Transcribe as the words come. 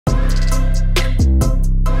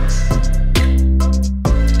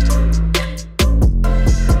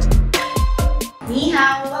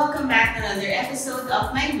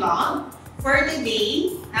vlog. For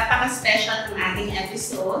today, napaka-special ng ating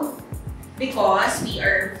episode because we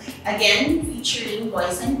are again featuring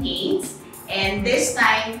Boysen paints. And this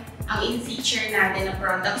time, ang in-feature natin na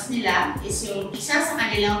products nila is yung isa sa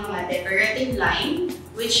kanilang mga decorative line,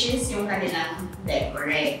 which is yung kanilang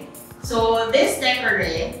DECORe. So this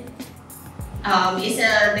DECORe is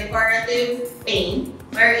a decorative paint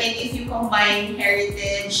wherein if you combine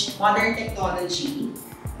heritage, modern technology,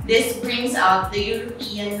 this brings out the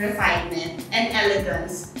European refinement and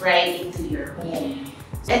elegance right into your home.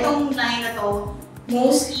 Itong line na to,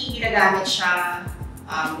 mostly ginagamit siya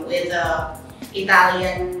with the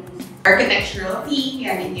Italian architectural theme,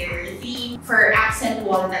 yan, interior theme. For accent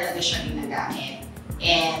wall talaga siya ginagamit.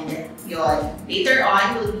 And yun, later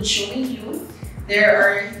on, we'll be showing you there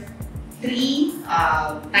are three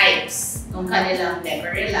types ng kanilang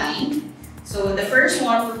DECORe line. So the first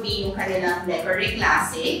one will be yung kanilang DECORe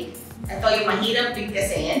Classic. Ito yung mahirap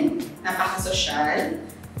bigkasin, napaka-sosyal.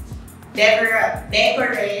 DECORe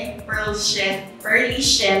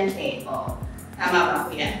Perliciente. Oh, tama ba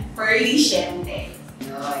po yan? Perliciente.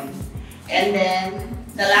 Yun. And then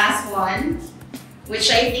the last one,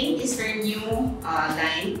 which I think is their new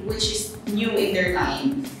line, which is new in their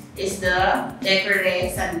line, is the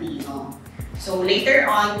DECORe Sandino. So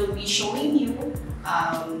later on, we'll be showing you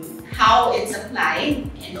how it's applied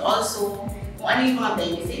and also kung ano yung mga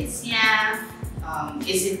benefits niya.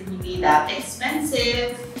 Is it really that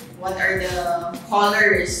expensive? What are the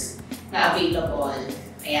colors na available?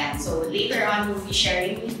 Ayan. So later on, we'll be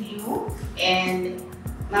sharing with you. And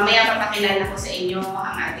mamaya papakilala ko sa inyo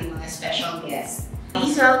ang ating mga special guests.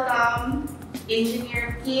 Please welcome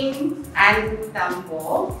Engineer Kim and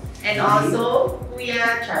Tampo and also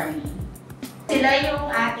Kuya Charlie. Sila yung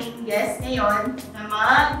ating guest ngayon na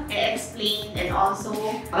mag-explain and also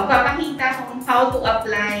magpapakita kung how to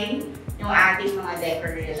apply yung ating mga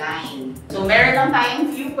DECORe line. So meron lang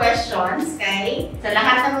tayong few questions kay sa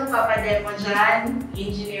lahat na magpapademo dyan,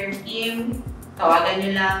 Engineer Kim, tawagan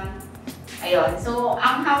nyo lang. Ayun. So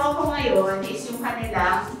ang hawak ko ngayon is yung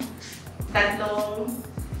kanilang tatlong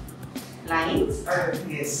lines or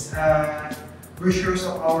yes, brochures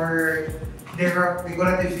of our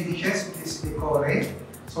decorative finishes, which is DECORe.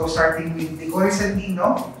 So starting with DECORe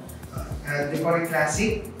Sandino, DECORe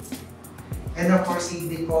Classic, and of course the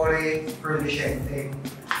DECORe Perliciente.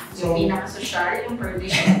 So yung pinaka-social, yung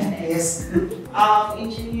Perliciente. Yes.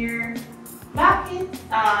 Engineer, bakit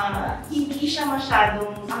hindi siya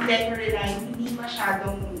masyadong, ang DECORe line, hindi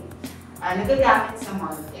masyadong nagagamit sa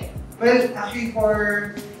market? Well, actually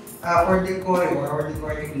for DECORe or our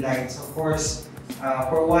decorative lines, of course,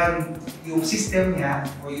 for one, yung system niya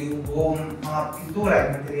o yung buong mga pintura,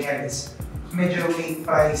 materials, medyo may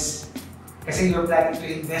price. Kasi you're planning to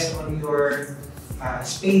invest on your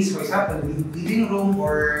space, for example, living room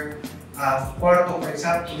or kwarto, for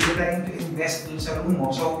example, you're planning to invest dun sa room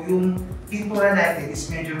mo. So yung pintura natin is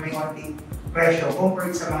medyo may konting presyo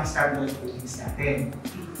compared sa mga standard coatings natin.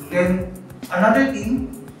 Then, another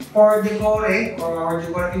thing, for DECORe or our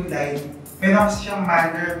decorative line, meron kasi siyang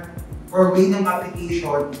manner or way ng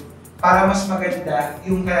application para mas maganda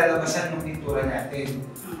yung kalalabasan ng pintura natin.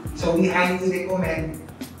 So we highly recommend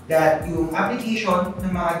that yung application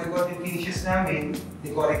ng mga decorative finishes namin,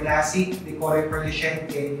 DECORe Classic, DECORe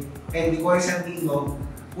Perliciente, and DECORe Sandino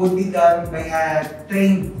would be done by a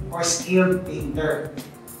trained or skilled painter.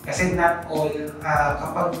 Kasi not all,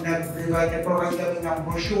 kapag nag-provide kami ng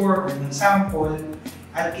brochure or ng sample,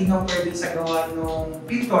 at kinopare din sa gawa ng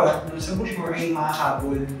pintor at dun sa brochure ay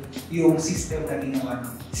makahabol yung system na ginawa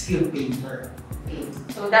ng skilled painter. Okay.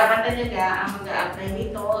 So dapat talaga ang mag-a-apply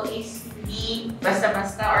nito is hindi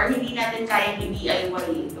basta-basta or hindi natin kayang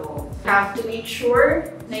i-DIY ito. We have to make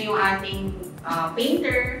sure na yung ating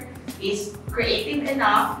painter is creative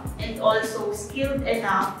enough and also skilled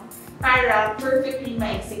enough para perfectly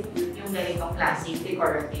ma-execute yung ganitong classic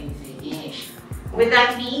decorative finish. With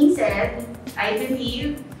that being said, I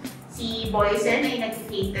believe si Boysen ay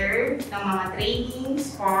nag-cater ng mga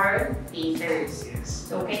trainings for painters. Yes.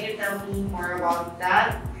 So can you tell me more about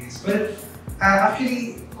that? Yes. Well,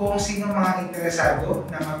 actually, kung sino mga interesado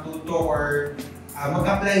na matuto or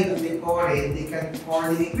mag-apply ng DECORe, they can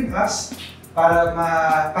coordinate with us para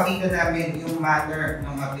mapakita namin yung manner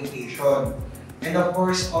ng application. And of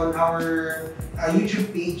course, on our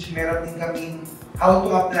YouTube page, meron din kaming how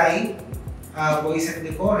to apply Boysen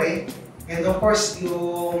DECORe. And of course,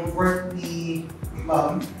 yung work ni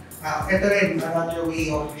Ma'am, ito rin another way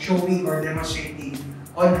of showing or demonstrating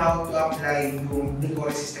on how to apply yung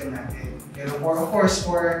DECORe system natin. Pero of course,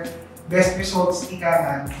 for best results, ika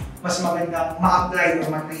nga, mas maganda ma-apply o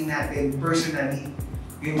ma-train natin personally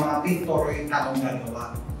yung mga pintor o yung taong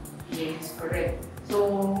gagawa. Yes, correct.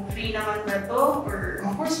 So, free naman ba to? Or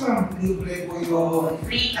Of course, ma'am, libre po yung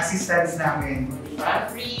free? assistance namin. Diba?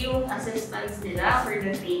 Free yung assistance nila for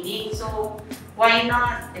the training. So, why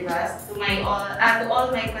not, diba? To all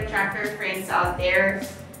my contractor friends out there,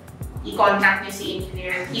 i-contact nyo si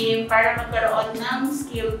Engineer Kim para magkaroon ng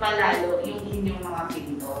skill palalo yung inyong mga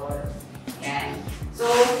pintor. Yan. So,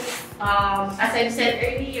 as I've said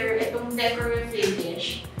earlier, itong decorative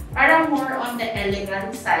finish, parang more on the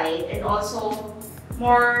elegant side and also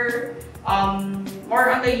more on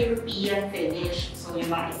the European finish. So, yung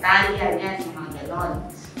mga Italian, yan, yung mga ganon.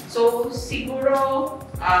 So, siguro,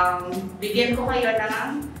 bigyan ko kayo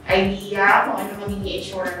ng idea kung ano magiging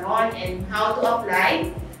itsura nun and how to apply.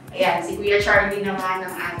 Ayan, si Kuya Charlie naman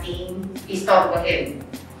ang ating istorbohin.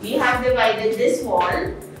 We have divided this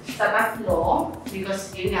wall sa tatlo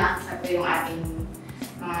because yun nga, sabi yung ating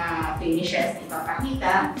mga finishes na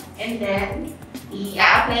ipapakita. And then,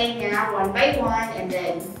 i-apply niya one by one and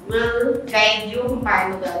then we'll guide you kung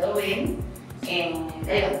paano gagawin. And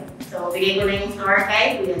ayun, so bigay ko na yung floor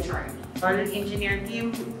kay Kuya Charlie. Well, Engineer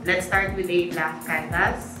Kim, let's start with a blank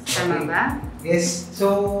canvas. Tama ba? Yes,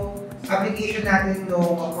 so application natin no,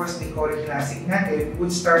 of course, DECORe Classic natin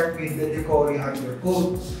would start with the DECORe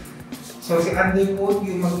undercoat. So si undercoat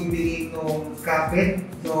yung magbibigay ng kapit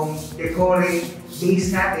ng DECORe base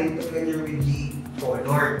natin together with the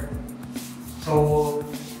color. So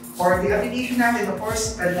for the application natin, of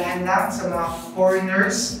course, tandaan lang sa mga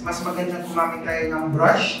corners, mas magandang gumamit tayo ng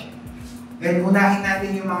brush. Then unahin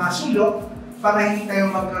natin yung mga sulok para hindi tayo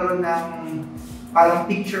magkaroon ng parang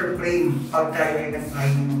picture frame pag tayo ay nag-try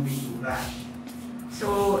ng pintura.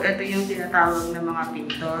 So, ito yung tinatawag ng mga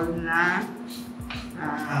pintor na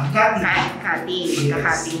cutting. Yes.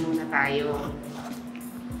 Kakating muna tayo.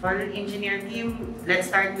 Well, Engineer Kim, let's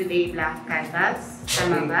start with a blank canvas.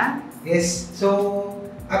 Tama ba? Yes. So,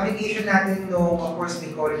 application natin no, of course,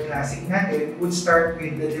 DECORe Classic natin would start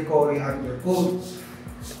with the DECORe undercoat.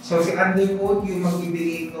 So, si undercoat yung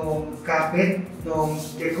magbibigay ng kapit ng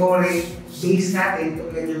DECORe base natin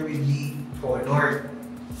together with the color.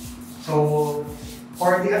 So,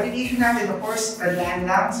 for the application natin, of course, tandaan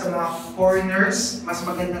lang sa mga corners, mas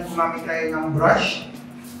magandang gumamit tayo ng brush.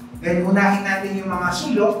 Then, unahin natin yung mga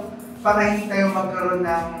sulok para hindi tayo magkaroon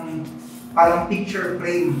ng parang picture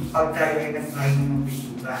frame pag tayo ay nag-try ng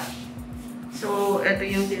pintura. So, ito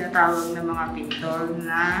yung tinatawag ng mga pintor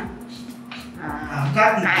na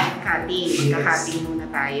cutting. Yes. Kakating muna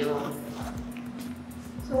tayo.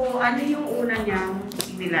 So, ano yung una niyang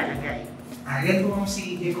inilalagay? Yan po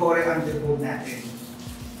si DECORe undercoat natin.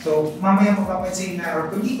 So, mamaya mapapansin na,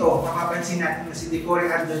 or kung dito, mapapansin natin na si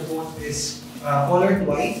DECORe undercoat is colored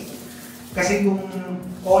white. Kasi yung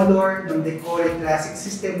color ng DECORe Classic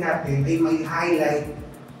system natin ay may highlight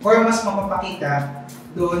or mas mapapakita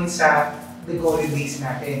doon sa DECORe base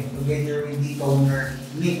natin together with the toner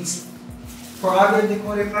mixed. For other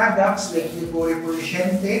DECORe products like DECORe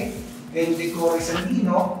Puriciente and DECORe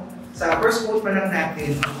Sandino, sa first coat pa lang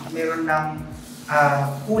natin, meron ng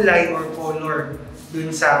kulay or color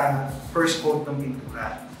dun sa first coat ng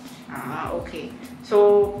pintura. Okay.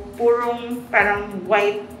 So, purong parang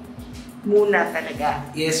white muna talaga.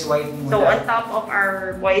 Yes, white muna. So, on top of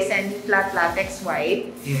our Boysen flat latex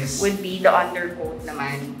white, yes, would be the undercoat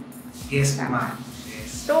naman. yes, Tama. yes.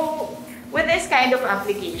 So, with this kind of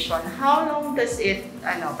application, how long does it,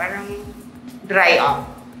 parang dry up?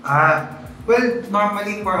 Well,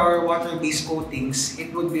 normally for our water-based coatings, it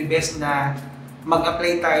would be best na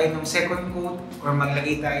mag-apply tayo ng second coat or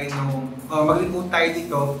mag-coat tayo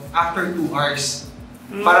dito after 2 hours.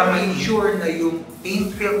 Para ma-ensure na yung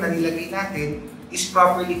paint film na nilagay natin is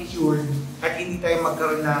properly cured at hindi tayo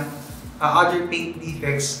magkaroon ng other paint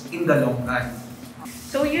defects in the long run.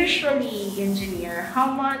 So usually, engineer,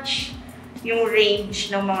 how much yung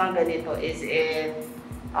range ng mga ganito? Is it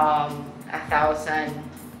 1,000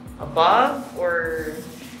 above or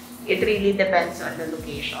it really depends on the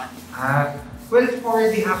location? Well, for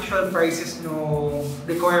the actual prices no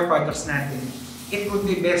DECORe products natin, it would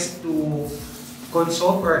be best to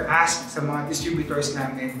consult or ask sa mga distributors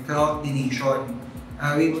namin throughout the nation.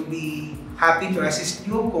 We would be happy to assist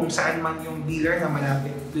you kung saan man yung dealer na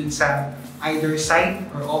malapit dun sa either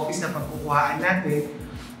site or office na pagkukuhaan natin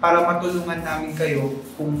para matulungan namin kayo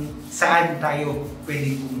kung saan tayo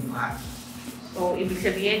pwede kumuha. So, ibig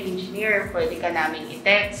sabihin, engineer, pwede ka namin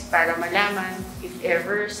i-text para malaman if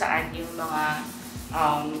ever saan yung mga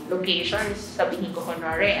locations. Sabihin ko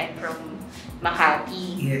kunwari, I'm from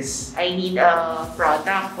Makati. Yes. I need a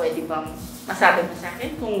product. Pwede bang masabi mo sa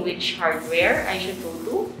akin kung which hardware I should go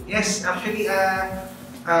to? Yes, actually,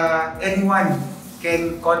 anyone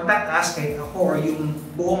can contact us, kahit ako or yung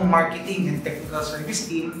buong marketing and technical service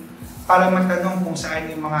team, para magtanong kung saan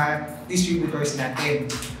yung mga distributors natin.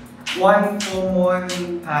 One common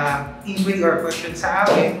inquiry or question sa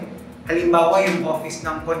amin, halimbawa yung office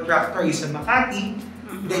ng contractor is sa Makati,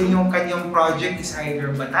 then yung kanyang project is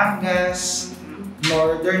either Batangas,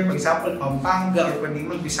 Northern, for example, Pampanga, or pwede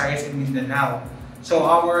mo Visayas and Mindanao. So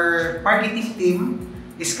our marketing team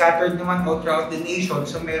is scattered naman all throughout the nation,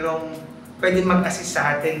 so merong pwede mag-assist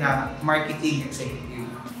sa atin na marketing executive.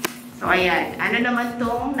 So ayan, ano naman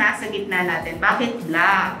tong nasa gitna natin? Bakit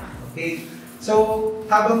black? Okay, so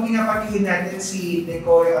habang pinapakinggan natin si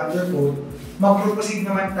DECORe undercoat, mag-proceed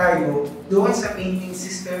naman tayo doon sa painting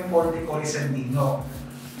system for DECORe Sandino.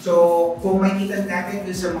 So kung makikita natin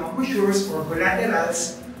doon sa mga brochures or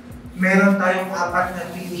collaterals, meron tayong 4 na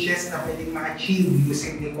finishes na pwedeng ma-achieve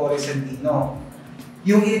using DECORe Sandino.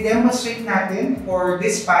 Yung i-demonstrate natin for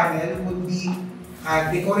this panel would be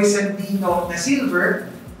DECORe Sandino na silver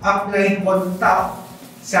applied on top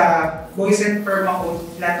sa Boysen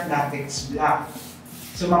Permacoat Flat Latex Black.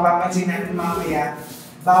 So mapapansin natin mamaya,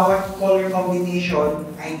 bawat color combination,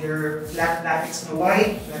 either flat latex na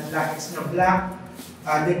white, flat latex na black,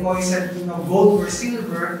 DECORe Sandino gold or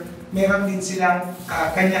silver, meron din silang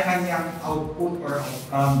kanya-kanyang output or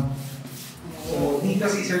outcome. So dito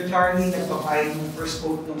si Sir Charlie nagpapay yung first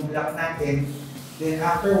coat ng black natin. Then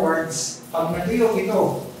afterwards, pag natuyo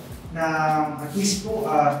ito na at least 2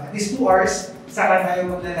 hours, saka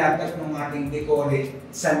tayo maglalatag ng ating DECORe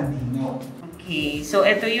Sandino. Okay, so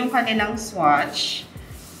ito yung kanilang swatch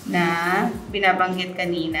na binabanggit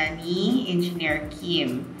kanina ni Engineer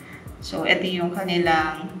Kim. So ito yung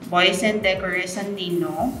kanilang Boysen DECORe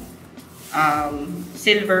Sandino,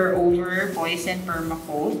 silver over Boysen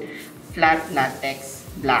Permacoat Flat Latex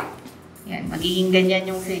Black. Yan, magiging ganyan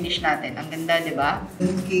yung finish natin. Ang ganda, di ba?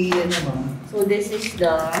 Okay, yan naman. So this is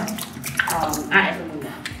the, ito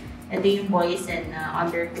muna. Ito yung Boysen na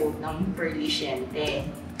undercoat ng Pearly Siente.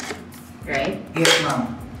 Right? Yes,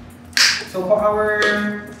 ma'am. So for our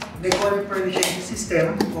DECORe Pearly Siente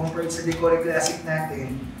system, compared sa DECORe Classic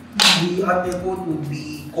natin, the undercoat would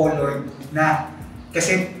be colored na.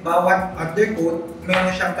 Kasi bawat undercoat,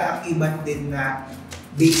 meron siyang kaakibat din na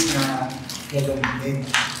base na gagamitin.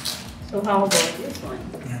 So how about this one?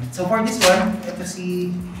 Yan. So for this one, ito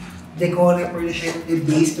si DECORe Pearly Siente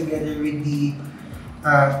base together with the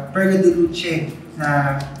Perla de Luce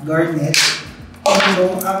na garnet.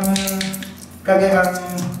 So ang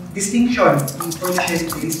distinction ng Pearly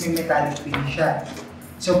Siente is may metallic finish siya.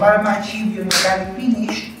 So para ma-achieve yung metallic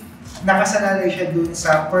finish, nakasalalay siya dun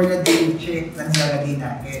sa Perla de Luce na nilalagay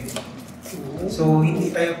natin. So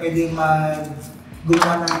hindi tayo pwedeng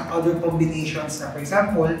gumawa ng other combinations na, for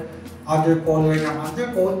example, other color ng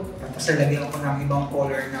undercoat, tapos lalagyan ko ng ibang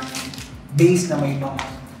color ng base na may ibang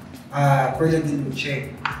Perla de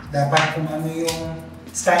Luce. Dapat kung ano yung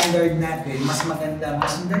standard natin, mas maganda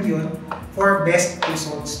masundan yun for best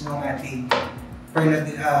results ng ating Perla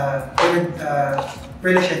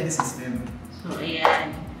Siente system. So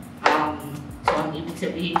ayan, so ang ibig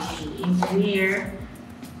sabihin si engineer,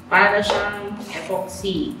 para siyang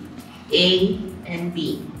epoxy A and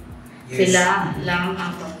B. Yes. Sila lang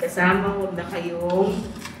ang magkasama, huwag na kayong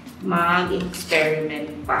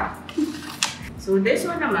mag-experiment pa. So this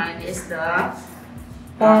one naman is the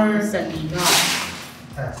Sandino.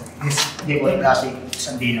 Yes. DECORe Classic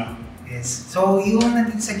Sandino. Yes. So yung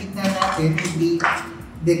nandito sa gitna natin, hindi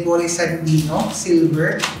DECORe Sandino,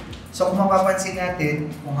 silver. So kung mapapansin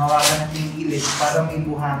natin, kung hawakan natin yung gilid, parang may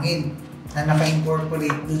buhangin na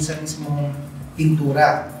naka-incorporate dun sa mismong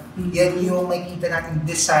pintura. Yan yung makikita natin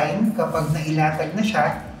design kapag nailatag na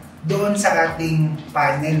siya doon sa ating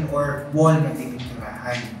panel or wall na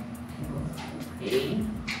pininturahan. Okay.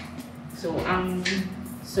 So ang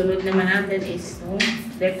sunod naman natin is itong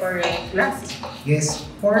DECORe Classic. Yes.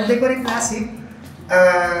 For DECORe Classic,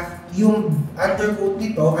 yung undercoat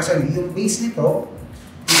nito, yung base nito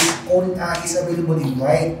is available in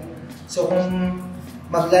white. So kung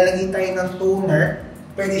maglalagay tayo ng toner,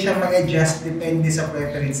 pwede siyang mag-adjust depende sa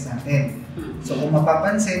preference natin. So kung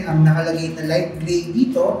mapapansin, ang nakalagay na light gray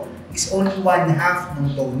dito is only 1/2 ng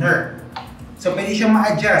toner. So pwede siyang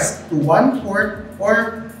ma-adjust to 1/4 or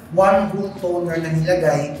 1 whole toner na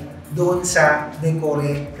nilagay doon sa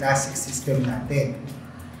DECORe Classic system natin.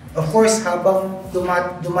 Of course, habang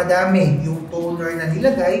dumadami yung toner na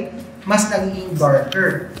nilagay, mas nagiging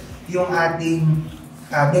darker yung ating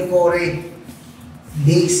DECORe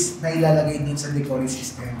base na ilalagay dun sa DECORe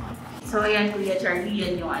system. So ayan, Kuya Charlie,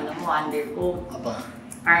 yan yung undercoat. Apa.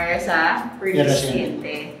 Para sa Pearly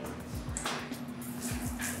Siente.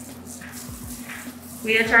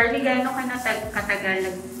 Kuya Charlie, gaano ka katagal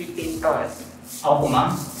nagpipintos? Ako po, ma'am.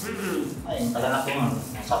 Mm-hmm. Ay, tagal na po, ma'am.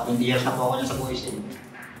 Nasa 20 years na po ako sa Boysen.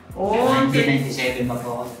 Oh, 1997 pa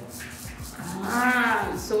po ako.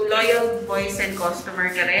 So loyal Boysen customer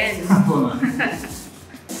ka rin. Ako, ma'am.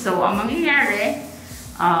 So, ang mangyayari,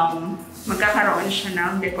 magkakaroon siya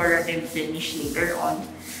ng decorative finish later on.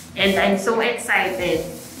 And I'm so excited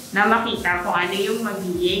na makita kung ano yung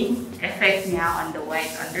magiging effect niya on the white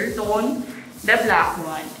undertone, the black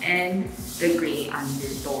one, and the gray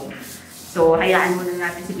undertone. So, hayaan muna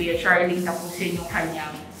natin si Kuya Charlie tapusin yung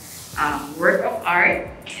kanyang work of art,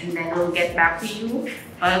 and then we'll get back to you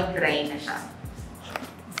pag dry na siya.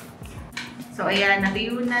 So, ayan,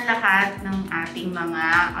 natuyo na lahat ng ating mga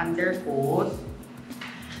undercoat.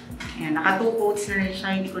 Ayan, naka 2 coats na rin siya,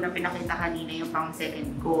 hindi ko na pinakita kanina yung pang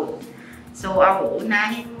second coat. So, ako,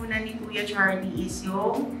 unahin muna ni Kuya Charlie is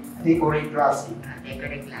yung DECORe Classic.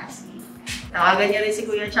 DECORe Classic. Tawagan niya rin si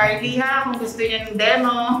Kuya Charlie ha, kung gusto niya ng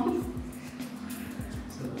demo.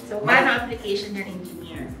 So, paano application niya,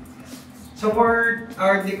 engineer? So for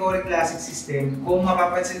our DECORe Classic system, kung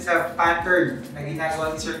mapapansin sa pattern na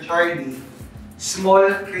ginagawa ni Sir Charlie,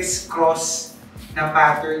 small criss-cross na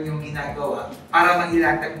pattern yung ginagawa para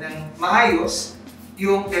mailatag ng maayos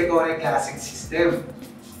yung DECORe Classic system.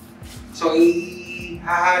 So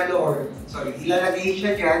ilalagay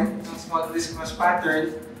siya dyan ng small criss-cross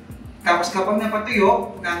pattern. Tapos kapag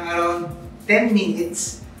napatuyo ng around 10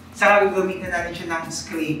 minutes, saka gagamitin natin siya ng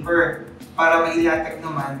scraper para mailatag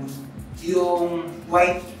naman yung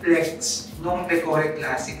white flecks ng DECORe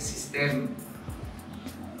Classic system.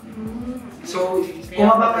 So, kung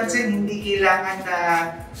mapapansin, hindi kailangan na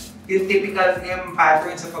yung typical M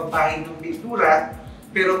pattern sa pagpahid ng pintura,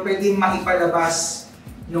 pero pwedeng maipalabas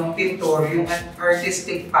ng pintor yung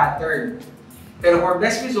artistic pattern. Pero for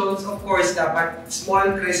best results, of course, dapat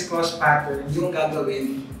small criss-cross pattern yung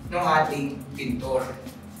gagawin ng ating pintor.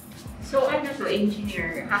 So ano to,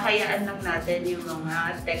 engineer? Hakayaan lang natin yung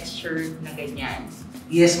mga texture na ganyan?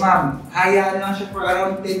 Yes, ma'am. Hayaan lang siya for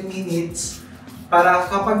around 10 minutes para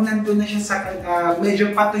kapag nandun na siya sa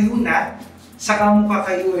medyo patuyo na, saka mo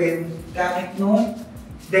kakayuin gamit ng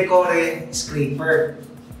DECORe scraper.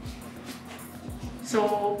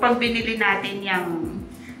 So, pag binili natin yung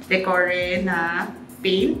DECORe na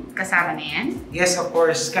paint, kasama na yan? Yes, of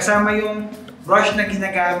course. Kasama yung brush na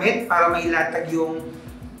ginagamit para mailatag yung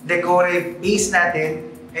DECORe base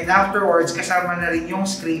natin, and afterwards kasama na rin yung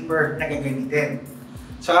scraper na gagamitin.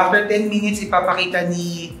 So after 10 minutes, ipapakita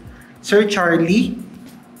ni Sir Charlie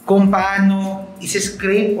kung paano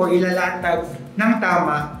isi-scrape or ilalatag ng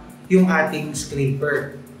tama yung ating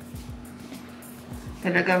scraper.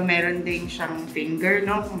 Talagang meron din siyang finger,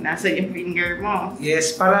 no? Kung nasa yung finger mo.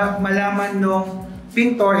 Yes, para malaman ng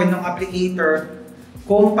pintor and ng applicator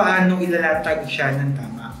kung paano ilalatag siya ng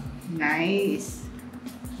tama. Nice.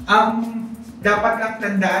 Dapat lang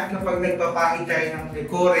tandaan kapag nagpapakita tayo ng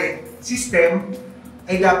DECORe system,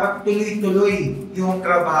 ay dapat tuloy-tuloy yung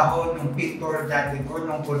trabaho ng pintor natin or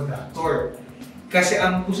ng contractor. Kasi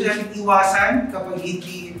ang gusto natin iwasan kapag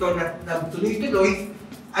hindi ito nagtuloy-tuloy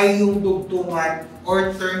ay yung dugtungan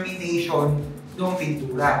or termination ng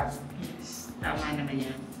pintura. Yes, tama naman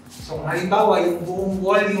yan. So halimbawa, yung buong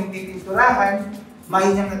wall yung pipinturahan,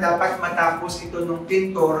 mainam na dapat matapos ito ng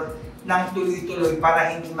pintor ng tuloy-tuloy para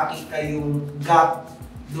hindi makita yung gap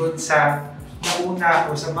doon sa nauna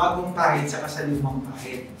o sa bagong pahit sa lumang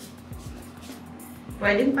pahit.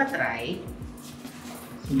 Pwedeng pa-try.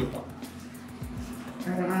 Sige po.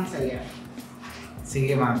 Parang ang saya.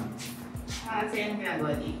 Sige, ma'am. Ang saya ng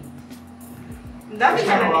ginagawa niya. Ang dami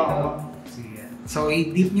ka na nito. Sige. So,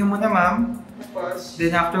 i-dip nyo muna, ma'am. Tapos,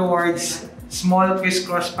 Then afterwards, small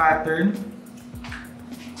criss-cross pattern.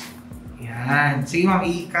 Yan. Sige, ma'am,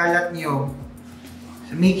 ikalat nyo.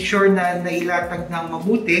 So, make sure na nailatag ng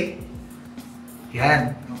mabuti.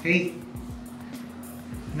 Yan. Okay.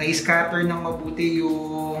 Na-scatter ng mabuti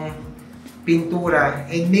yung pintura,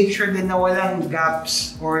 and make sure din na walang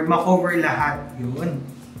gaps or makover lahat. Yun.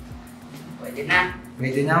 pwede na.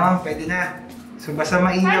 Pwede na, ma'am. Pwede na. So, basta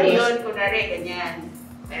maingat. Paano yun? Kunwari, ganyan.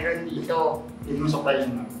 Meron dito. Hindi mo supply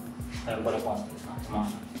yun, ma'am. Kaya pala po.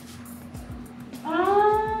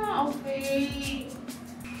 Okay.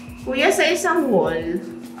 Kuya, sa isang wall,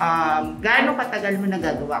 gaano katagal mo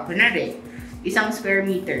nagagawa? Kunwari, isang square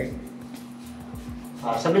meter.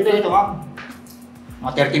 Sabi ito, ma'am.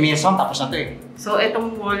 Mga 30 minutes lang, tapos na ito eh. So,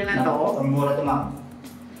 itong wall na to, Ang mura ito, ma'am.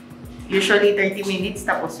 usually 30 minutes,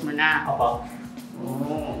 tapos mo na. Opo.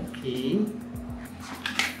 Oh, okay.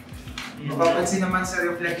 Mapapansin naman sa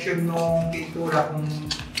reflection ng pintura kung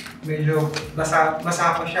medyo basa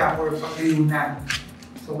pa siya or pag-clean na.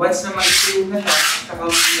 So once na mag-clean na siya, siya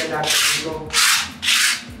mag-ilalapit dito.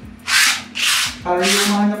 Para yung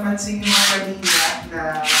mga napansin yung mga kanina na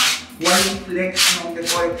one flex ng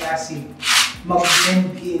DECORe Classic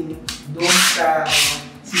mag-blend in doon sa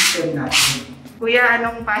system natin. Kuya,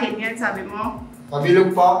 anong pahit yan sabi mo?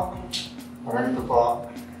 Pabilog po. Parang ito po.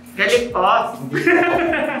 Galit po.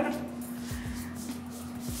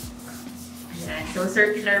 Ayan. So,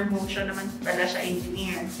 circular motion naman pala siya,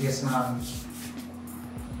 engineer. Yes, ma'am.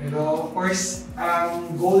 Pero of course,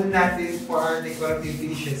 ang goal natin for our decorative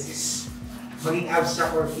finishes is maging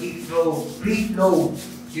abstract or free flow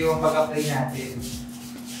yung pag-apply natin.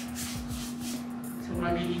 So,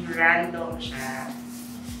 magiging random siya.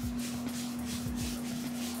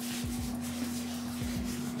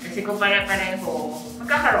 Kasi kung pare-pareho,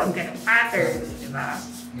 magkakaroon ka ng pattern, di ba?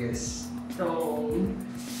 Yes. So,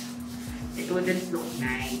 it wouldn't look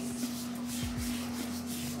nice.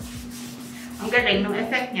 Ang galing ng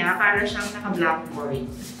effect niya, para siyang naka-blackboard.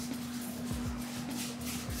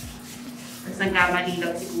 Tapos nagkamali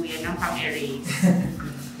lang si Kuya ng pang-erase.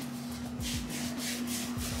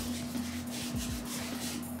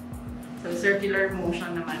 So, circular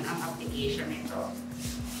motion naman ang application nito.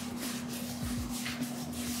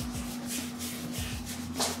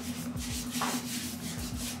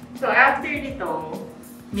 So, after nito,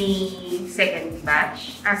 may second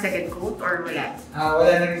batch, second coat or wala?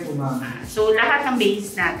 Wala na rin po, ma'am. So, lahat ng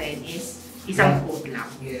base natin is isang coat lang.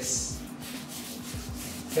 Yes.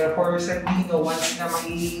 Pero for sa Dino, once na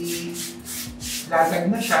may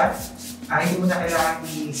latag na siya, hindi mo na kailangan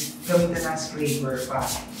gamitin ng scraper pa.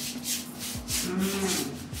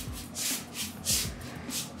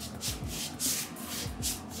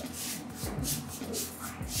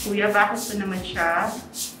 Kuya, bakit po naman siya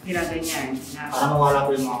ginaganyan? Para mawala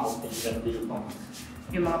po yung mga outing. Bilog po.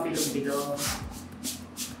 Yung mga bilog-bilog.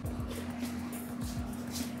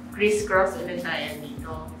 Criss-cross ulit tayo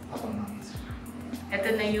dito. Ako na. Ito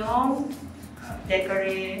na yung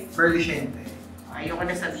DECORe. Perliciente. Ayoko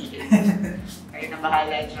na sabihin. Kayo na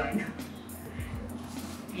bahala dyan.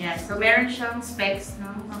 Yeah, so meron siyang specs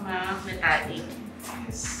ng mga metallic.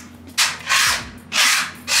 Yes.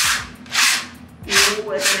 Yung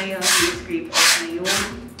ito na yung scrape off na yung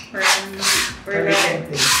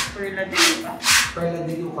Perliciente. Perla de Luca. Perla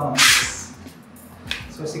de Luca. Yes.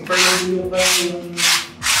 So si Perla de Luca yung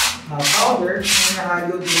powder na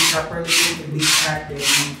nahalo din sa Perliciente base natin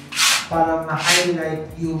para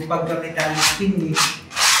ma-highlight yung pagka-metallic finish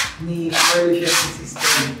ni Perliciente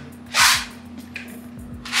system.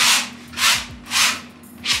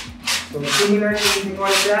 So similar to the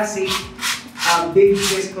DECORe Classic, big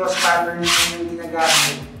cross pattern yung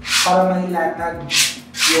ginagamit para mahilatag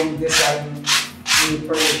yung design ni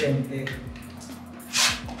Perliciente.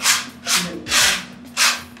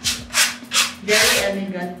 Very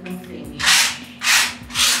elegant ng finish.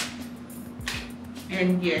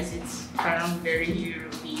 And yes, it's parang very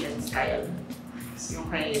European style. Yung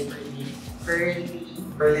kay Perliciente.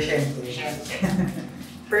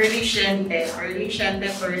 Perliciente.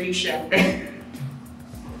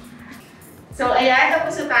 So, ayan,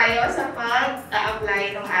 tapos na tayo sa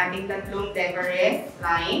pag-apply ng ating tatlong DECORe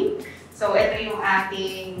line. So, ito yung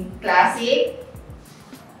ating classic,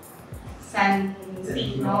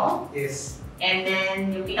 Santino. Yes. And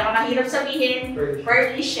then, yung pinakamahirap sabihin,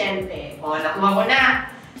 Perliciente. O, nakuha ko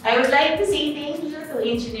na. I would like to say thank you to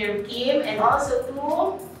Engineer Kim and also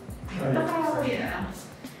to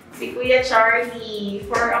si Kuya Charlie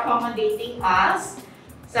for accommodating us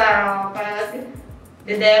sa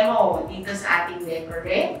pag-demo dito sa ating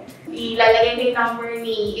DECORe. Ilalagay ko yung number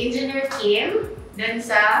ni Engineer Kim dun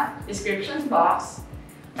sa description box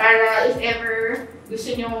para if ever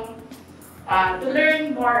gusto nyo to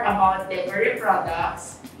learn more about DECORe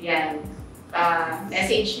products, yan,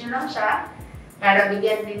 message nyo lang siya para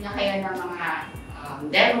bigyan din niya kayo ng mga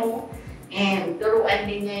demo and turuan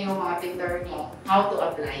din niya yung mga pintor nyo how to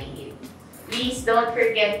apply it. Please don't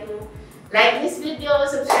forget to like this video,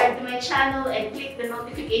 subscribe to my channel, and click the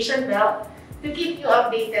notification bell to keep you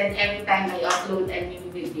updated every time I upload a new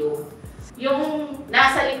video. Yung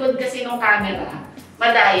nasa likod kasi ng camera,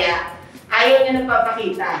 madaya, ayaw niya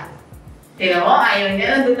nagpapakita. Tignan mo, ayaw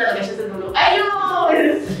niya, nandun talaga siya sa dulo. Ayun!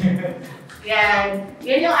 Yan.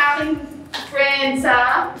 Yan yung aking friend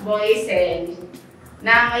sa Boysen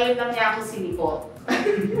na ngayon lang niya ako sinipot.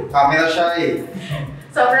 Camera shy.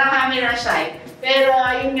 Sobrang camera shy. Pero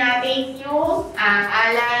yun nga, thank you,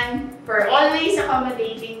 Alan, for always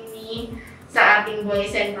accommodating me sa ating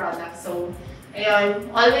Boysen products. So, ayun,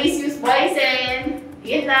 always use Boysen.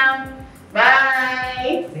 Yun lang.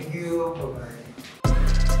 Bye! Thank you. Bye-bye.